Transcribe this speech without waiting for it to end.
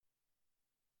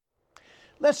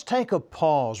Let's take a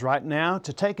pause right now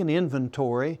to take an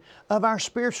inventory of our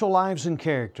spiritual lives and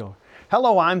character.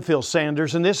 Hello, I'm Phil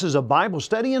Sanders, and this is a Bible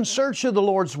study in search of the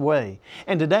Lord's way.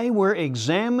 And today we're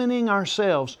examining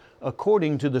ourselves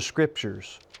according to the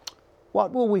Scriptures.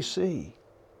 What will we see?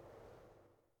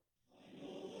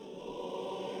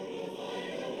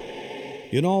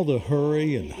 In all the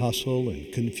hurry and hustle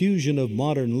and confusion of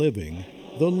modern living,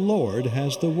 the Lord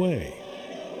has the way.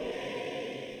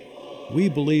 We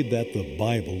believe that the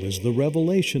Bible is the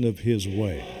revelation of His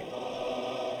way.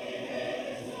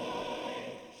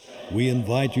 We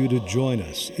invite you to join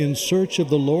us in search of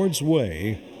the Lord's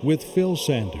way with Phil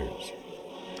Sanders.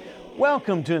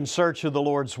 Welcome to In Search of the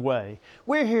Lord's Way.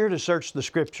 We're here to search the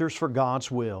Scriptures for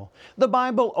God's will. The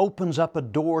Bible opens up a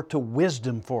door to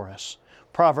wisdom for us.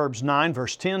 Proverbs 9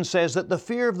 verse 10 says that the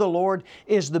fear of the Lord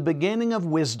is the beginning of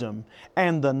wisdom,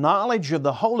 and the knowledge of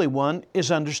the Holy One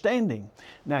is understanding.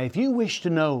 Now, if you wish to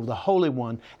know the Holy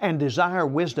One and desire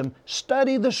wisdom,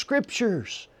 study the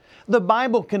Scriptures. The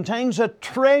Bible contains a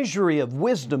treasury of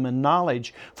wisdom and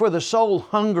knowledge for the soul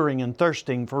hungering and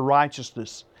thirsting for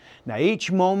righteousness. Now, each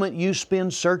moment you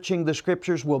spend searching the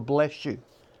Scriptures will bless you.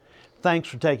 Thanks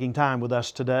for taking time with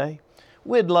us today.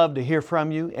 We'd love to hear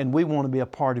from you, and we want to be a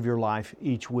part of your life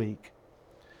each week.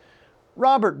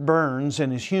 Robert Burns, in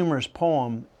his humorous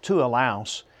poem, To a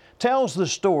Louse, tells the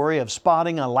story of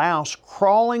spotting a louse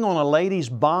crawling on a lady's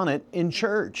bonnet in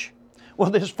church. Well,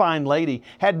 this fine lady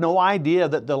had no idea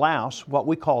that the louse, what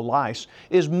we call lice,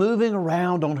 is moving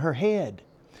around on her head.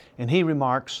 And he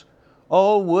remarks,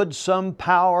 "Oh, would some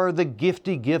power the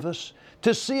giftie give us,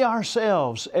 to see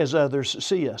ourselves as others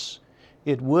see us.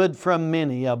 It would from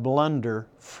many a blunder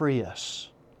free us."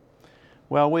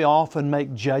 Well, we often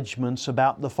make judgments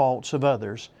about the faults of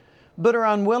others, but are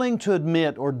unwilling to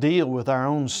admit or deal with our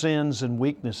own sins and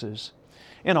weaknesses.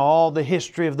 In all the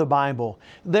history of the Bible,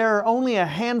 there are only a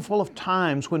handful of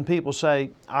times when people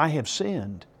say, "I have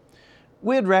sinned."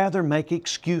 We'd rather make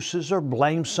excuses or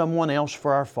blame someone else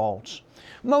for our faults.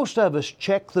 Most of us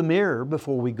check the mirror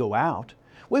before we go out.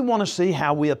 We want to see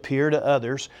how we appear to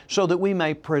others so that we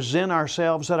may present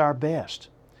ourselves at our best.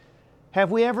 Have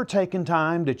we ever taken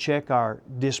time to check our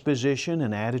disposition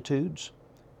and attitudes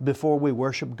before we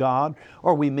worship God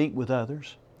or we meet with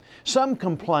others? Some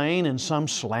complain and some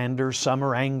slander, some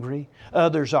are angry,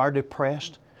 others are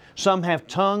depressed. Some have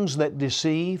tongues that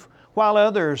deceive, while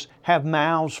others have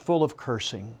mouths full of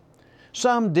cursing.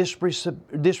 Some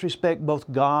disrespect both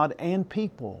God and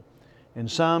people, and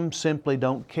some simply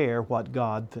don't care what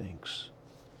God thinks.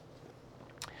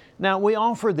 Now, we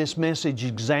offer this message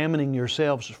examining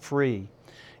yourselves free.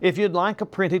 If you'd like a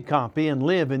printed copy and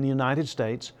live in the United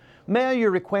States, mail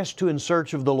your request to In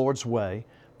Search of the Lord's Way,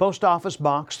 Post Office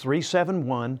Box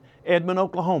 371, Edmond,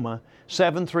 Oklahoma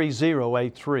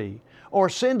 73083, or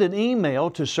send an email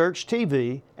to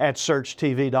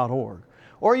searchtv@searchtv.org.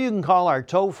 Or you can call our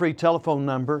toll-free telephone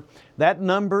number. That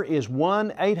number is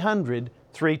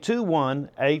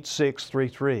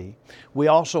 1-800-321-8633. We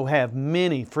also have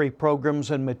many free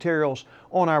programs and materials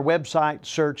on our website,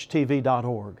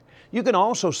 searchtv.org. You can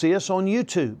also see us on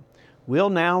YouTube.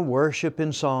 We'll now worship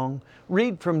in song,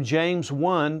 read from James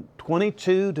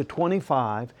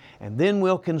 1:22-25, and then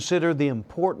we'll consider the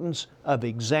importance of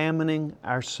examining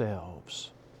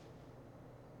ourselves.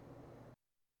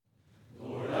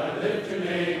 Lord, I lift your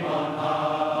name on high.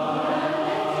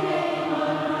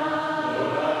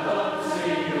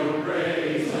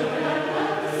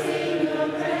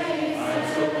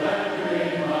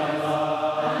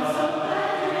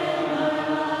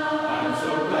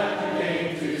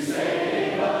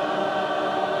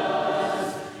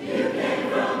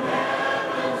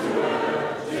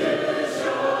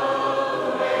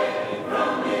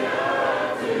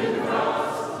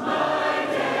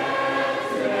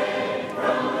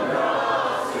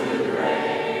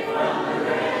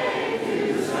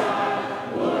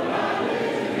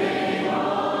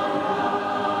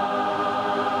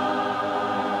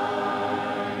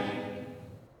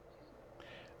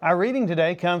 Our reading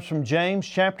today comes from James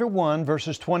chapter 1,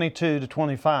 verses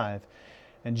 22-25.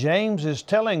 And James is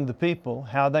telling the people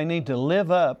how they need to live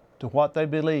up to what they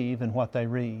believe and what they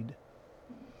read.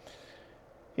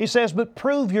 He says, "But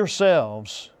prove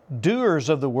yourselves doers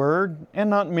of the word, and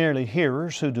not merely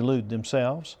hearers who delude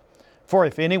themselves. For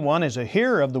if anyone is a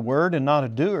hearer of the word and not a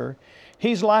doer,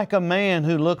 he's like a man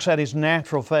who looks at his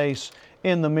natural face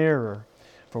in the mirror.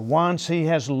 For once he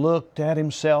has looked at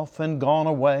himself and gone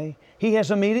away, he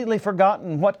has immediately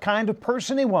forgotten what kind of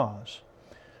person he was.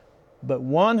 But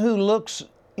one who looks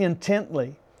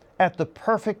intently at the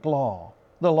perfect law,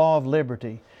 the law of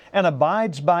liberty, and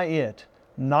abides by it,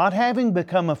 not having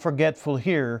become a forgetful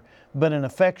hearer, but an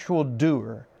effectual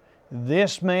doer,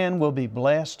 this man will be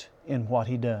blessed in what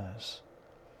he does.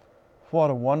 What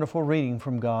a wonderful reading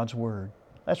from God's Word.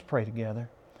 Let's pray together.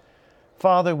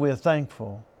 Father, we're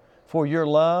thankful for Your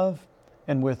love,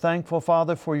 and we're thankful,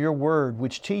 Father, for Your Word,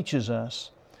 which teaches us.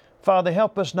 Father,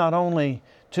 help us not only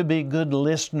to be good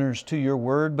listeners to Your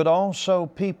Word, but also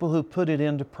people who put it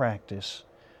into practice.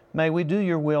 May we do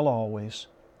Your will always.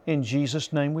 In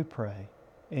Jesus' name we pray.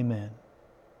 Amen.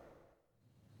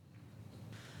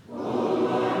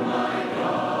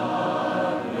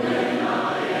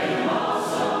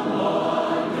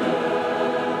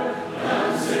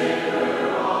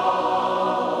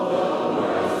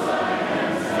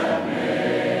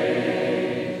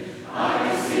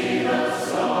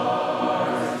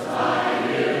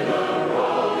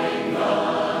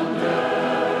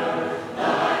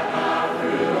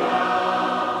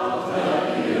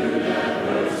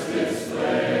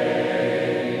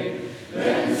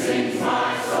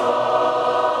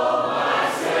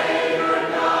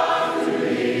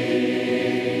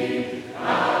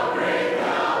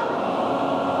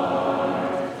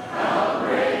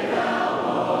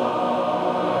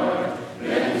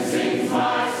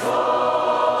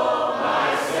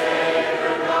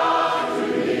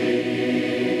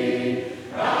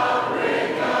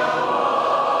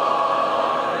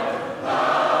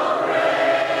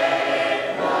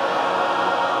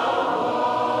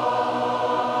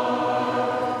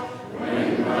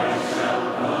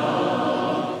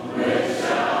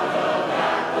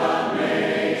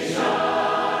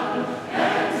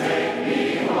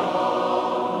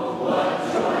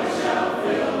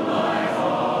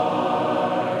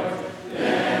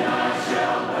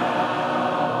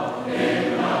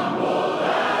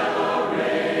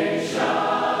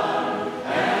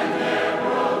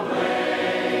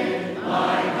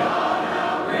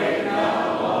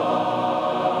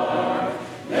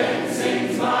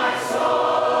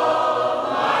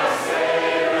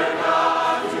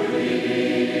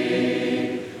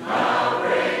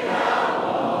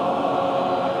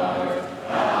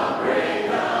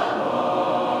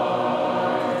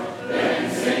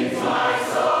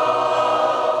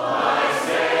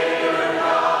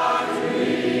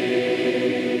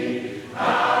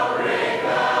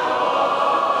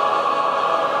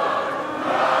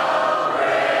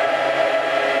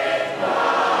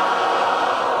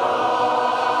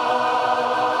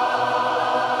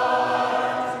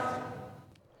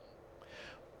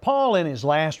 Paul, in his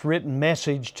last written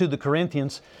message to the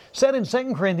Corinthians, said in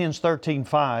 2 Corinthians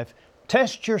 13:5,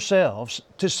 "Test yourselves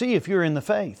to see if you're in the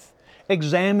faith.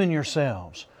 Examine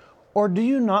yourselves. Or do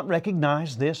you not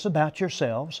recognize this about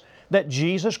yourselves, that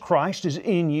Jesus Christ is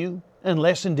in you,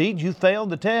 unless indeed you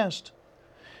failed the test?"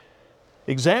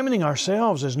 Examining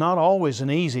ourselves is not always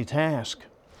an easy task.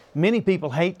 Many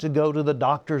people hate to go to the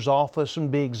doctor's office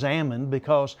and be examined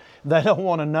because they don't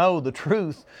want to know the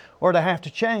truth or to have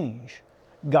to change.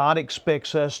 God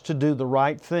expects us to do the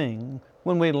right thing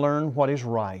when we learn what is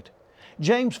right.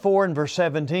 James 4 and verse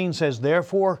 17 says,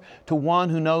 "Therefore, to one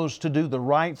who knows to do the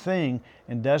right thing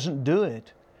and doesn't do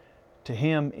it, to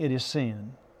him it is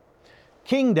sin."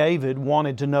 King David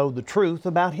wanted to know the truth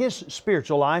about his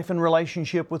spiritual life and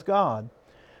relationship with God.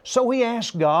 So he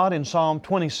asked God in Psalm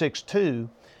 26:2,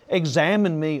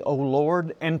 "Examine me, O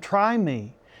Lord, and try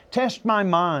me. Test my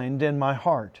mind and my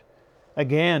heart."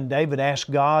 Again, David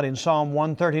asked God in Psalm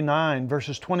 139,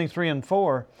 verses 23 and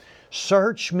 4,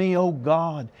 "Search me, O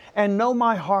God, and know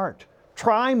my heart.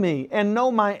 Try me and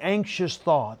know my anxious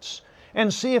thoughts,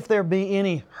 and see if there be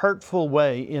any hurtful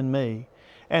way in me,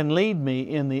 and lead me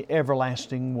in the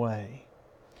everlasting way."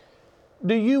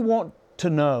 Do you want to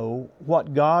know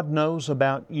what God knows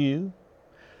about you?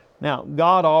 Now,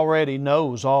 God already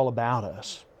knows all about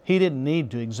us. He didn't need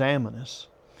to examine us.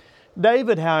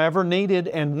 David, however, needed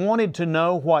and wanted to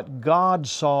know what God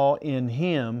saw in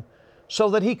him so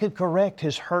that he could correct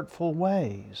his hurtful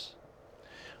ways.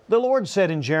 The Lord said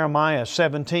in Jeremiah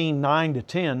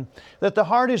 17:9-10 that the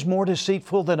heart is more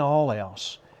deceitful than all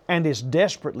else and is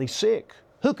desperately sick.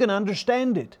 Who can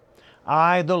understand it?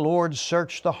 I, the Lord,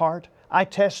 search the heart. I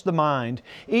test the mind,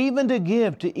 even to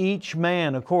give to each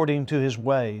man according to his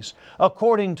ways,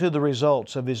 according to the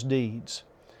results of his deeds.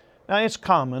 Now, it's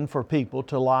common for people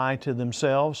to lie to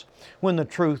themselves when the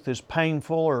truth is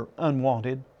painful or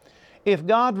unwanted. If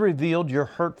God revealed your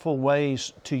hurtful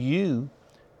ways to you,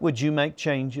 would you make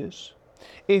changes?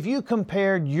 If you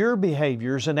compared your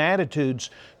behaviors and attitudes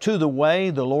to the way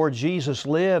the Lord Jesus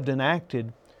lived and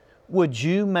acted, would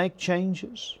you make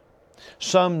changes?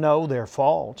 Some know their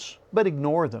faults, but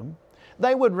ignore them.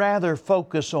 They would rather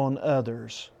focus on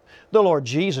others. The Lord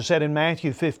Jesus said in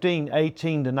Matthew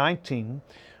 15:18-19,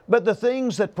 "But the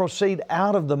things that proceed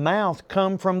out of the mouth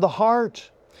come from the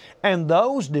heart, and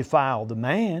those defile the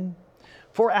man.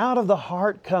 For out of the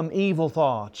heart come evil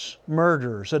thoughts,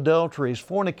 murders, adulteries,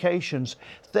 fornications,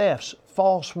 thefts,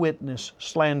 false witness,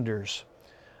 slanders."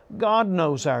 God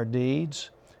knows our deeds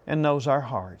and knows our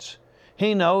hearts.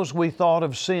 He knows we thought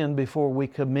of sin before we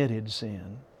committed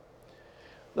sin.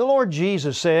 The Lord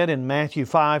Jesus said in Matthew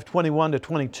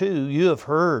 5:21-22, "You have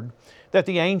heard that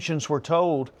the ancients were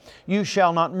told, 'You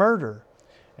shall not murder,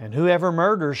 and whoever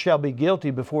murders shall be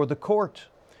guilty before the court.'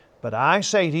 But I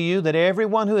say to you that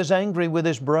everyone who is angry with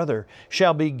his brother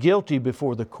shall be guilty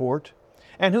before the court.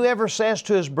 And whoever says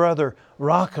to his brother,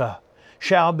 'Raca,'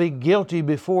 shall be guilty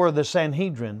before the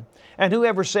Sanhedrin. And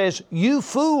whoever says, 'You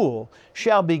fool,'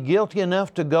 shall be guilty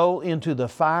enough to go into the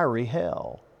fiery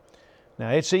hell." Now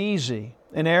it's easy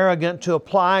and arrogant to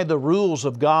apply the rules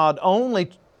of God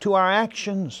only to our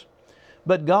actions.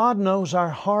 But God knows our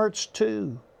hearts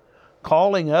too.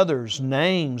 Calling others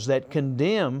names that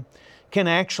condemn can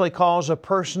actually cause a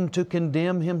person to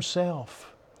condemn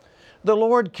himself. The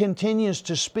Lord continues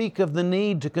to speak of the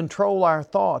need to control our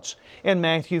thoughts in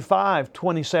Matthew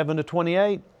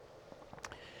 5:27-28.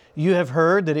 "You have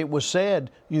heard that it was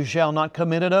said, 'You shall not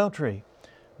commit adultery.'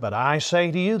 But I say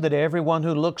to you that everyone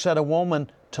who looks at a woman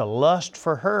to lust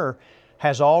for her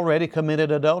has already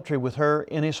committed adultery with her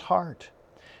in his heart."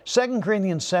 2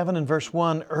 Corinthians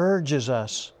 7:1 urges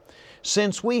us,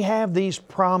 "Since we have these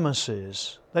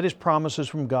promises," that is, promises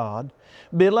from God,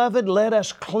 "Beloved, let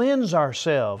us cleanse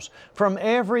ourselves from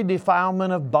every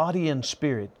defilement of body and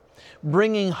spirit,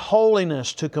 bringing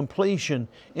holiness to completion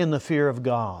in the fear of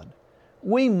God."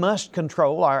 We must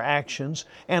control our actions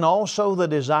and also the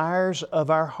desires of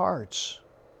our hearts.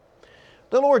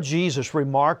 The Lord Jesus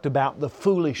remarked about the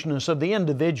foolishness of the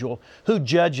individual who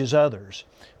judges others,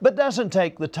 but doesn't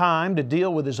take the time to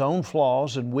deal with his own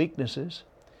flaws and weaknesses.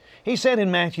 He said in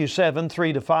Matthew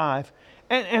 7:3-5,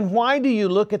 And why do you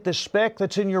look at the speck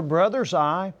that's in your brother's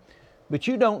eye, but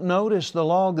you don't notice the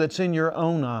log that's in your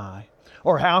own eye?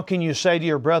 Or how can you say to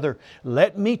your brother,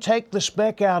 'Let me take the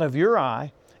speck out of your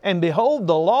eye,' and behold,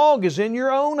 the log is in your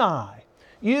own eye?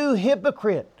 You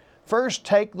hypocrite! First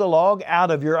take the log out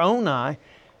of your own eye,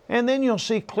 and then you'll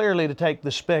see clearly to take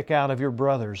the speck out of your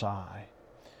brother's eye."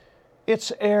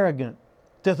 It's arrogant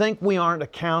to think we aren't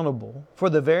accountable for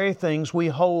the very things we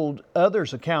hold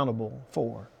others accountable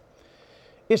for.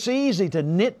 It's easy to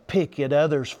nitpick at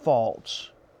others' faults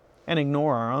and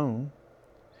ignore our own.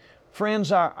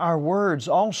 Friends, our words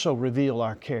also reveal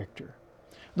our character.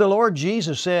 The Lord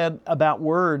Jesus said about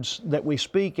words that we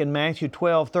speak in Matthew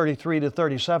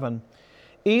 12:33-37,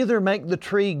 "Either make the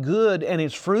tree good and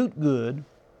its fruit good,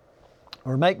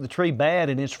 or make the tree bad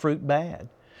and its fruit bad.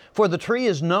 For the tree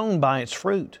is known by its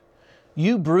fruit.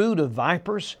 You brood of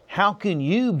vipers, how can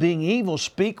you, being evil,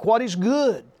 speak what is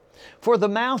good? For the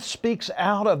mouth speaks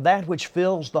out of that which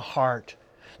fills the heart.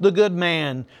 The good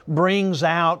man brings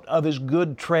out of his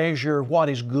good treasure what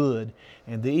is good,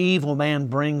 and the evil man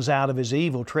brings out of his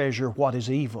evil treasure what is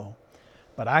evil.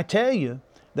 But I tell you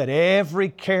that every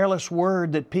careless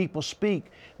word that people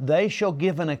speak, they shall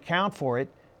give an account for it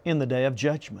in the day of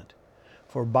judgment.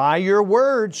 For by your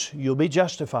words you'll be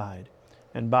justified,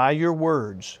 and by your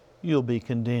words you'll be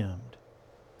condemned."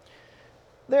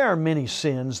 There are many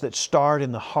sins that start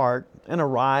in the heart and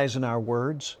arise in our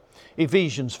words.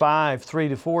 Ephesians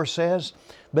 5:3-4 says,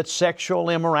 "But sexual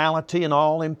immorality and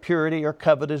all impurity or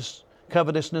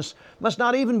covetousness must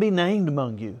not even be named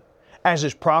among you, as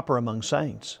is proper among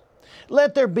saints.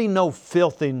 Let there be no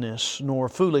filthiness, nor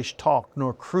foolish talk,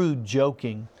 nor crude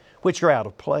joking, which are out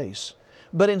of place,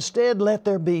 but instead let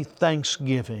there be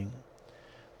thanksgiving."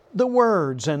 The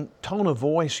words and tone of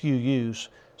voice you use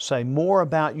say more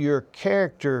about your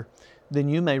character than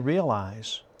you may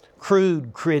realize.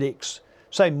 Crude critics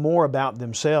say more about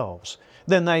themselves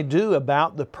than they do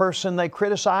about the person they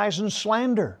criticize and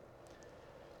slander.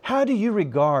 How do you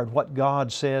regard what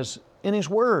God says in His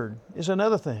Word is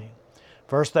another thing.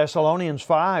 1 Thessalonians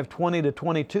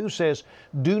 5:20-22 says,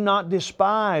 "Do not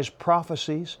despise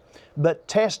prophecies, but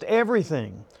test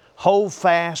everything. Hold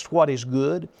fast what is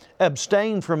good.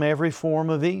 Abstain from every form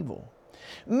of evil."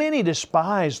 Many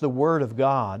despise the Word of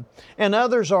God, and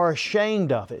others are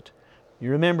ashamed of it. You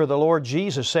remember the Lord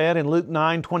Jesus said in Luke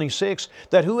 9:26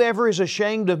 that whoever is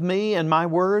ashamed of me and my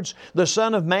words, the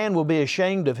Son of Man will be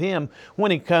ashamed of him when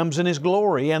He comes in His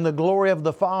glory and the glory of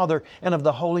the Father and of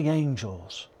the holy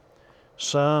angels.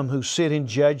 Some who sit in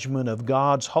judgment of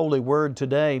God's holy Word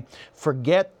today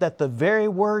forget that the very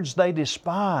words they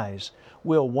despise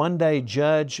will one day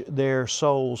judge their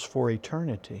souls for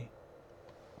eternity.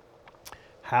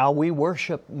 How we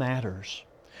worship matters.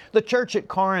 The church at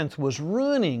Corinth was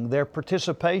ruining their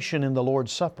participation in the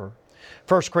Lord's Supper.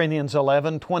 1 Corinthians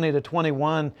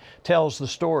 11:20-21 tells the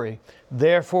story.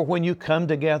 Therefore, when you come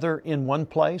together in one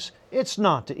place, it's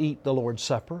not to eat the Lord's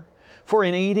Supper. For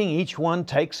in eating, each one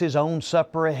takes his own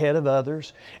supper ahead of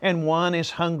others, and one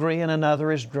is hungry and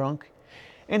another is drunk.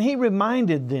 And he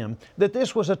reminded them that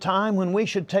this was a time when we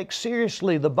should take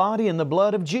seriously the body and the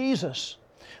blood of Jesus.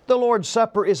 The Lord's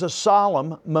Supper is a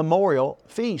solemn memorial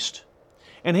feast.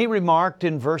 And he remarked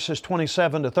in verses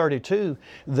 27-32,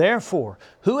 Therefore,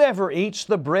 whoever eats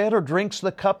the bread or drinks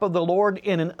the cup of the Lord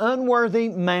in an unworthy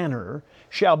manner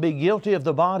shall be guilty of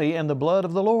the body and the blood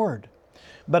of the Lord.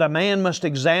 But a man must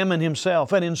examine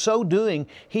himself, and in so doing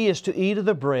he is to eat of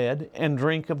the bread and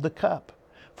drink of the cup.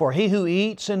 For he who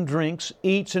eats and drinks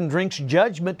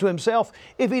judgment to himself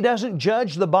if he doesn't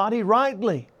judge the body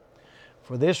rightly.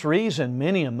 For this reason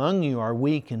many among you are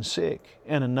weak and sick,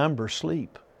 and a number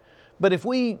sleep. But if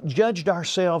we judged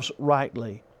ourselves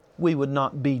rightly, we would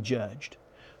not be judged.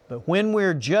 But when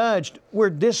we're judged,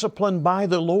 we're disciplined by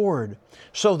the Lord,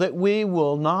 so that we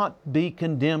will not be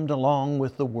condemned along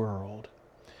with the world.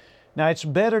 Now, it's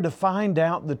better to find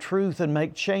out the truth and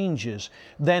make changes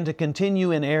than to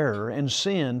continue in error and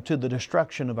sin to the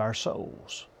destruction of our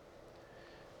souls.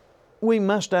 We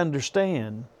must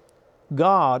understand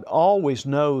God always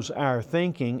knows our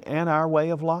thinking and our way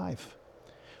of life.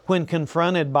 When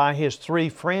confronted by his three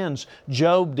friends,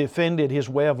 Job defended his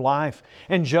way of life.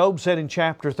 And Job said in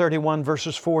chapter 31,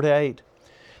 verses 4-8,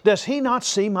 Does he not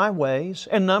see my ways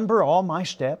and number all my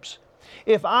steps?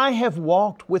 If I have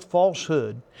walked with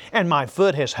falsehood, and my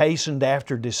foot has hastened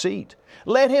after deceit,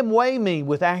 let him weigh me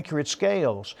with accurate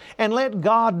scales, and let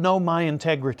God know my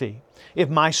integrity. If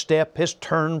my step has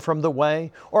turned from the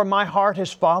way, or my heart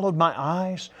has followed my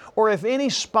eyes, or if any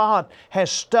spot has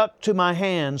stuck to my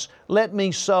hands, let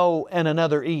me sow and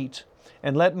another eat,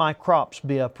 and let my crops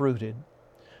be uprooted.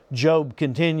 Job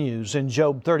continues in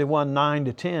Job 31,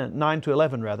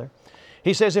 9-11.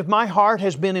 He says, If my heart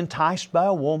has been enticed by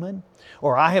a woman,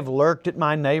 or I have lurked at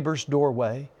my neighbor's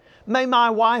doorway, may my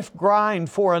wife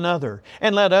grind for another,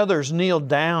 and let others kneel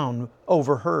down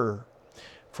over her.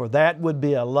 For that would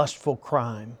be a lustful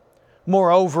crime.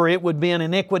 Moreover, it would be an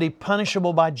iniquity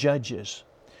punishable by judges.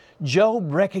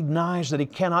 Job recognized that he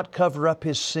cannot cover up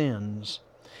his sins.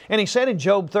 And he said in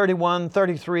Job 31,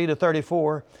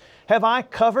 33-34, Have I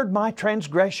covered my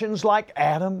transgressions like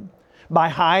Adam, by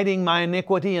hiding my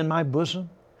iniquity in my bosom?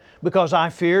 Because I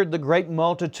feared the great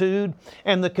multitude,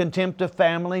 and the contempt of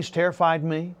families terrified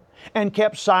me, and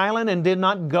kept silent and did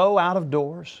not go out of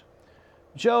doors.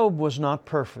 Job was not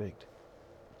perfect,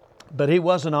 but he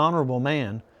was an honorable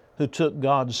man who took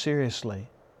God seriously.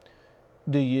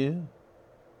 Do you?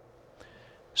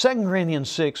 2 Corinthians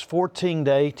 6,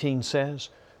 14-18 says,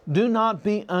 Do not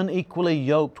be unequally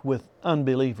yoked with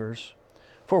unbelievers.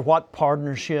 For what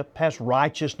partnership has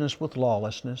righteousness with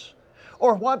lawlessness?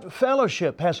 Or what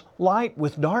fellowship has light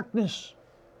with darkness?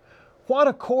 What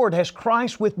accord has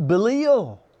Christ with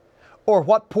Belial? Or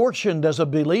what portion does a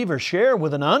believer share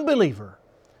with an unbeliever?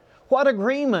 What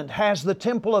agreement has the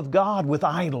temple of God with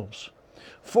idols?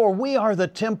 For we are the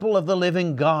temple of the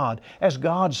living God. As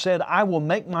God said, I will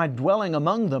make my dwelling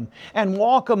among them, and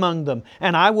walk among them,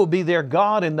 and I will be their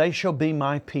God, and they shall be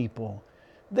my people.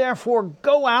 Therefore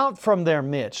go out from their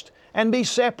midst, and be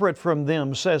separate from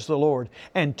them, says the Lord,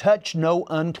 and touch no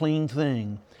unclean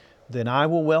thing. Then I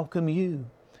will welcome you,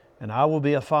 and I will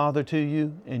be a father to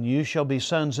you, and you shall be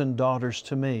sons and daughters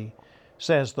to me,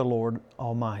 says the Lord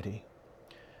Almighty.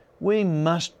 We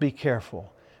must be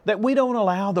careful that we don't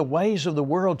allow the ways of the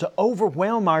world to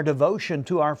overwhelm our devotion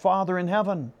to our Father in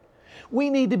heaven. We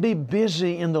need to be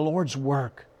busy in the Lord's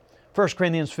work. 1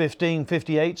 Corinthians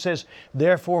 15:58 says,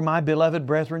 Therefore, my beloved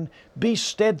brethren, be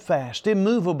steadfast,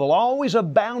 immovable, always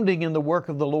abounding in the work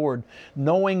of the Lord,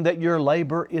 knowing that your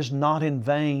labor is not in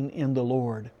vain in the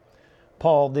Lord.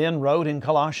 Paul then wrote in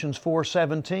Colossians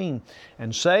 4:17,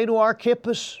 And say to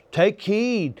Archippus, Take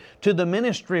heed to the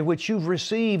ministry which you've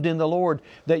received in the Lord,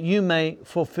 that you may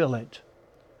fulfill it.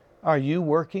 Are you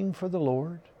working for the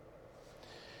Lord?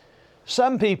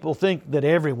 Some people think that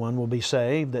everyone will be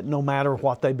saved, that no matter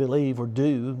what they believe or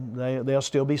do, they'll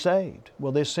still be saved.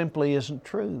 Well, this simply isn't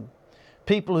true.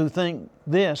 People who think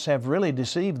this have really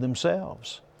deceived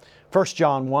themselves. 1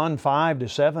 John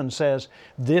 1:5-7 says,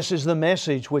 This is the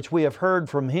message which we have heard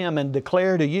from Him and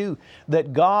declare to you,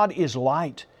 that God is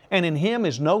light, and in Him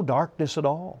is no darkness at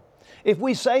all. If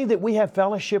we say that we have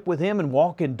fellowship with Him and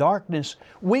walk in darkness,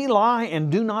 we lie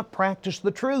and do not practice the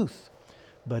truth.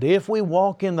 But if we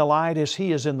walk in the light as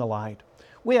He is in the light,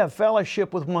 We have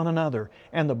fellowship with one another,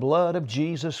 and the blood of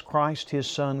Jesus Christ, His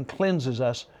Son, cleanses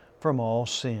us from all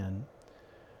sin.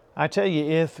 I tell you,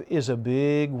 if is a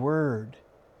big word.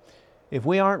 If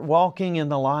we aren't walking in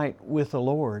the light with the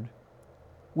Lord,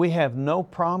 we have no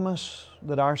promise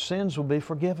that our sins will be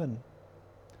forgiven.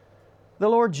 The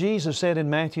Lord Jesus said in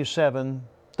Matthew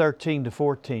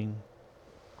 7:13-14,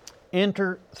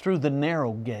 "Enter through the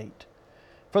narrow gate,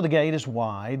 for the gate is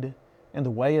wide, and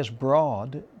the way is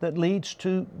broad that leads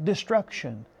to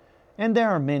destruction, and there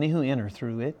are many who enter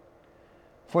through it.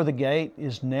 For the gate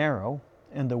is narrow,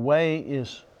 and the way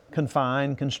is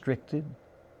confined, constricted,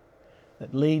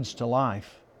 that leads to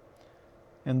life,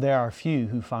 and there are few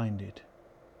who find it."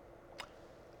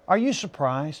 Are you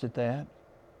surprised at that?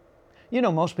 You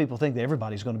know, most people think that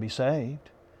everybody's going to be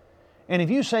saved. And if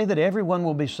you say that everyone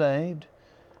will be saved,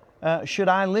 should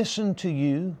I listen to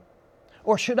you?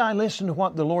 Or should I listen to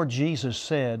what the Lord Jesus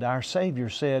said, our Savior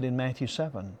said in Matthew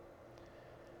 7?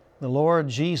 The Lord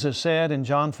Jesus said in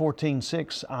John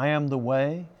 14:6, "I am the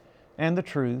way and the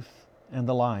truth and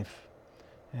the life,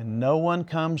 and no one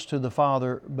comes to the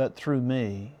Father but through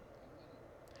me."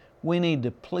 We need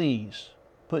to please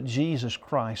put Jesus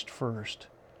Christ first,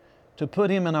 to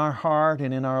put Him in our heart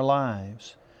and in our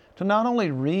lives, to not only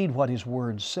read what His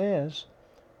Word says,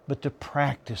 but to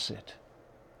practice it,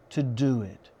 to do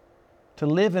it, to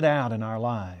live it out in our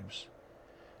lives.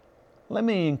 Let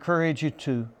me encourage you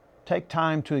to take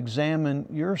time to examine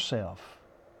yourself,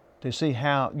 to see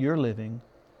how you're living,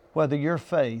 whether your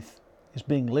faith is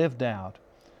being lived out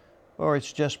or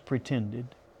it's just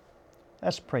pretended.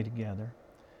 Let's pray together.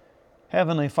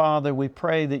 Heavenly Father, we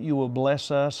pray that You will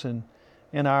bless us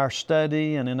in our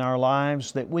study and in our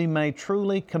lives, that we may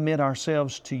truly commit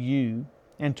ourselves to You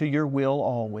and to Your will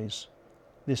always.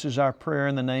 This is our prayer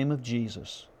in the name of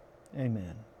Jesus.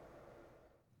 Amen.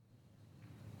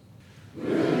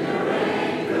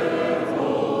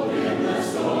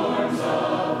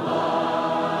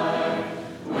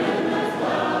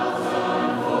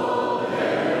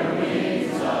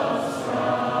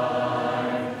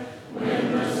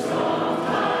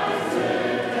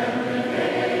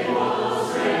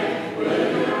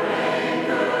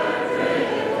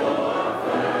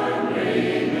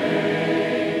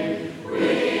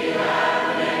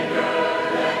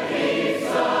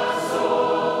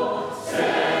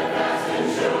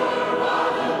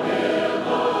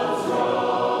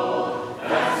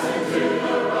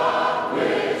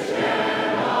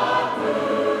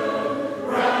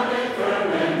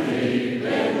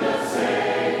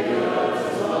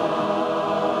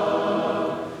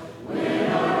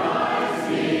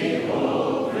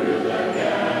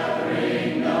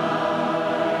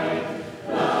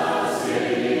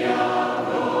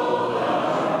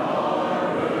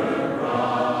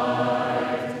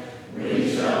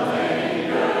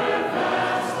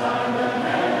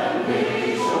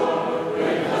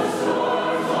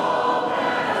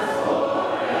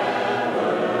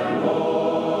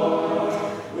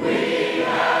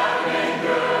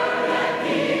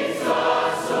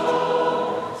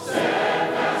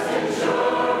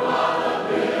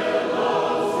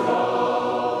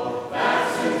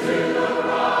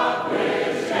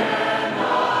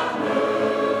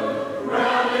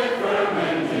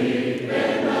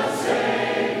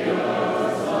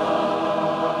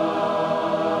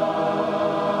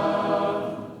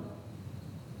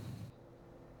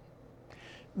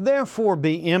 Therefore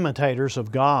be imitators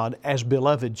of God as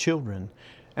beloved children,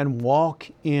 and walk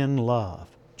in love,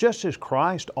 just as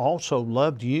Christ also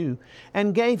loved you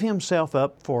and gave Himself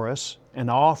up for us, an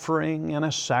offering and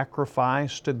a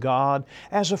sacrifice to God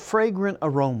as a fragrant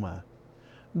aroma.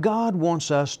 God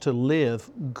wants us to live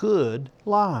good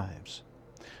lives.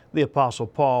 The Apostle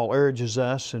Paul urges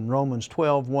us in Romans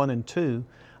 12:1 and 2,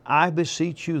 "I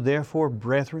beseech you therefore,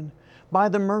 brethren, by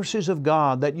the mercies of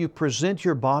God, that you present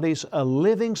your bodies a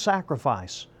living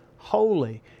sacrifice,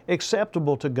 holy,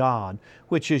 acceptable to God,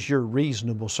 which is your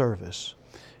reasonable service.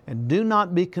 And do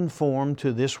not be conformed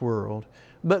to this world,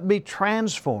 but be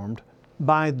transformed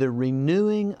by the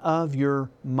renewing of your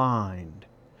mind,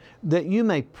 that you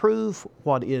may prove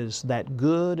what is that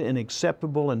good and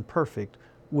acceptable and perfect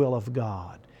will of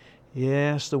God."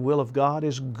 Yes, the will of God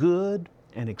is good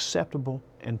and acceptable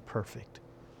and perfect.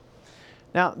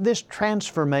 Now, this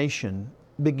transformation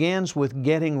begins with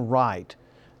getting right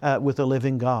with the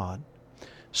living God.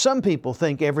 Some people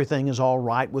think everything is all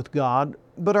right with God,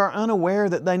 but are unaware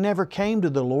that they never came to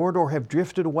the Lord or have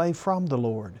drifted away from the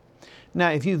Lord. Now,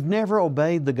 if you've never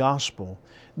obeyed the gospel,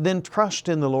 then trust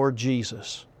in the Lord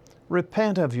Jesus.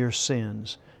 Repent of your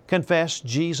sins. Confess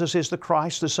Jesus is the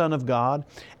Christ, the Son of God,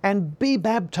 and be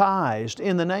baptized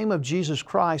in the name of Jesus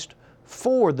Christ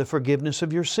for the forgiveness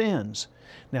of your sins.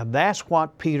 Now that's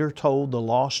what Peter told the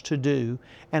lost to do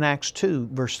in Acts 2,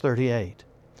 verse 38.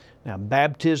 Now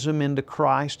baptism into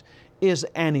Christ is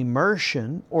an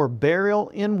immersion or burial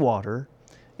in water,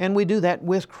 and we do that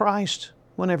with Christ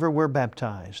whenever we're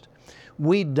baptized.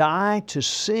 We die to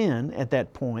sin at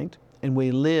that point, and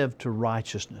we live to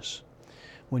righteousness.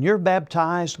 When you're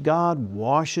baptized, God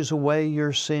washes away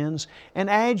your sins and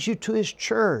adds you to His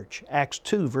church, Acts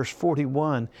 2, verse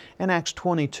 41, and Acts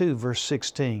 22, verse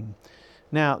 16.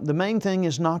 Now, the main thing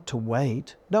is not to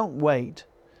wait. Don't wait.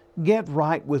 Get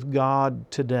right with God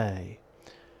today.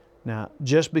 Now,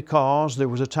 just because there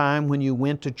was a time when you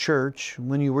went to church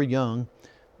when you were young,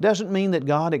 doesn't mean that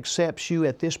God accepts you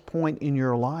at this point in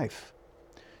your life.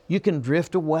 You can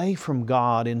drift away from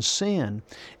God in sin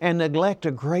and neglect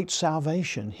a great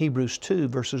salvation, Hebrews 2,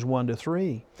 verses 1 to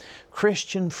 3.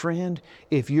 Christian friend,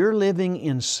 if you're living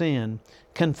in sin,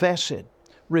 confess it,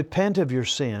 repent of your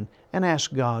sin, and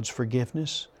ask God's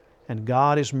forgiveness. And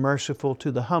God is merciful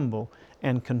to the humble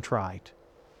and contrite.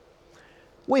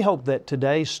 We hope that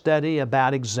today's study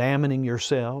about examining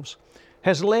yourselves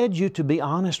has led you to be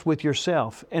honest with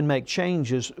yourself and make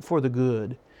changes for the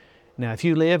good. Now, if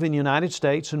you live in the United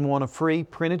States and want a free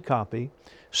printed copy,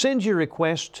 send your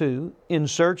request to In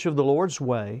Search of the Lord's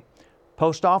Way,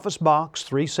 Post Office Box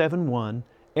 371,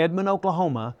 Edmond,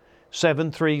 Oklahoma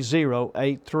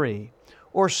 73083,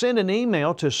 or send an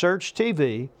email to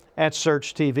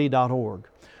searchtv@searchtv.org.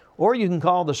 Or you can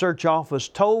call the Search office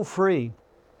toll-free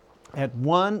at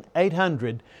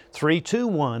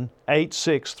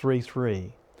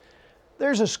 1-800-321-8633.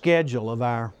 There's a schedule of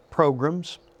our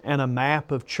programs and a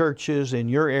map of churches in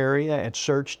your area at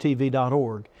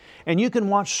searchtv.org. And you can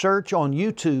watch Search on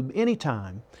YouTube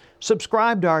anytime.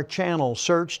 Subscribe to our channel,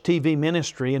 Search TV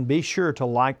Ministry, and be sure to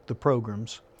like the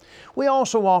programs. We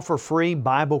also offer free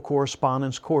Bible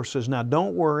correspondence courses. Now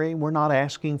don't worry, we're not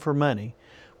asking for money.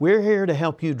 We're here to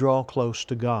help you draw close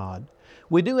to God.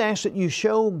 We do ask that you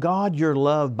show God your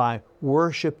love by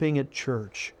worshiping at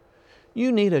church.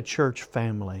 You need a church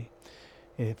family.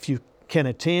 If you can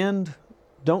attend,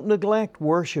 don't neglect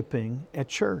worshiping at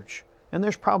church. And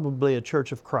there's probably a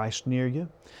Church of Christ near you.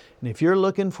 And if you're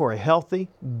looking for a healthy,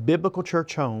 biblical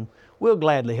church home, we'll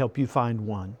gladly help you find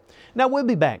one. Now we'll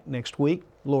be back next week,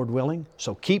 Lord willing,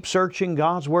 so keep searching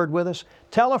God's Word with us.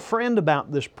 Tell a friend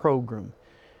about this program.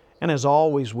 And as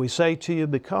always, we say to you,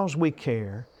 because we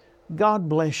care, God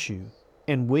bless you,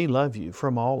 and we love you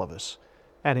from all of us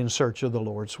at In Search of the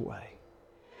Lord's Way.